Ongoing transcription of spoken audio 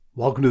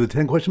Welcome to the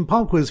 10-question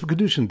pop quiz for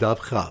Kiddushin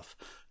Daf Chaf.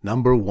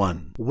 Number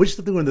 1. Which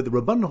daf they learn that the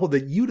Rabbanan hold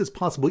that Yud is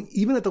possible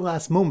even at the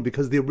last moment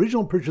because the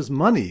original purchase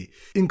money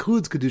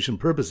includes Kiddushin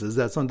purposes?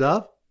 That's on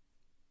Daf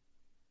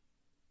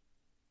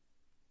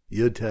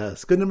Yud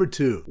Tes. Good. Number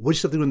 2.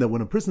 Which daf they learn that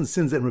when a person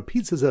sins and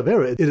repeats his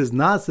Avera, it is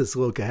not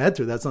Sislo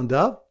Keheter? That's on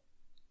Daf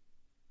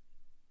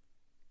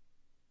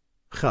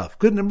Chaf.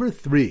 Good. Number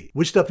 3.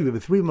 Which daf we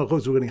have 3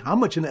 malchos regarding how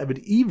much an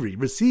Eved Ivri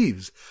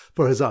receives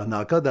for his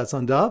Anaka? That's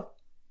on Daf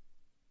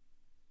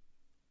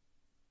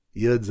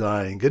Yud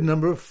Zayin. Good.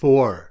 Number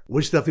 4.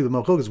 Which daf we have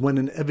malchos when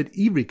an Eved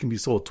Ivri can be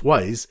sold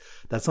twice?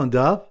 That's on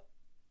Daf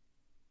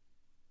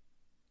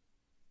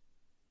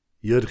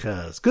Yud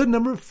Ches. Good.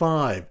 Number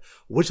 5.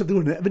 Which daf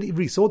when an Eved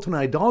Ivri sold to an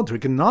idolater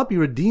cannot be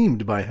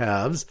redeemed by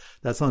halves?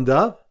 That's on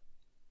Daf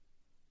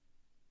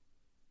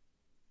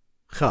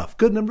Chaf.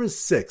 Good. Number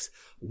 6.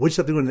 Which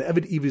daf when an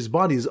Eved Ivri's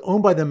body is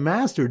owned by the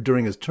master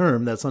during his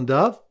term? That's on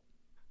Daf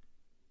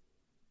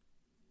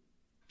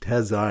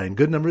Tezayin.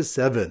 Good. Number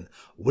 7.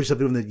 Which daf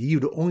when the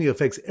Yud only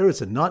affects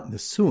Eretz and not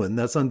Nesuin?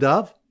 That's on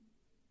Daf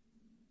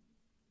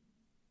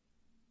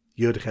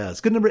Yud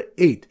Ches. Good. Number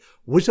 8.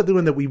 Which daf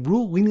when that we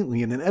rule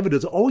leniently and an Eved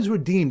is always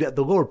redeemed at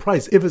the lower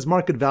price if his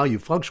market value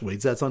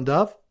fluctuates? That's on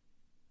Daf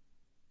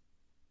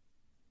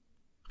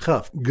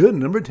Chaf. Good.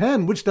 Number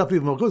 10. Which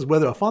daf goes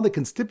whether a father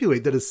can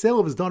stipulate that his sale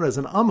of his daughter as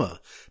an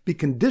amma be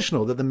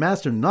conditional that the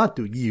master not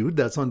do Yud?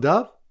 That's on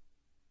Daf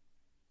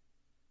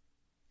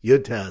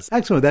Yud Tes.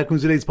 Excellent. That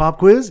concludes today's pop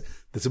quiz.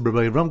 This is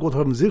Rabbi Ram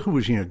Goldhab Zichu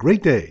wishing you a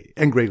great day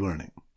and great learning.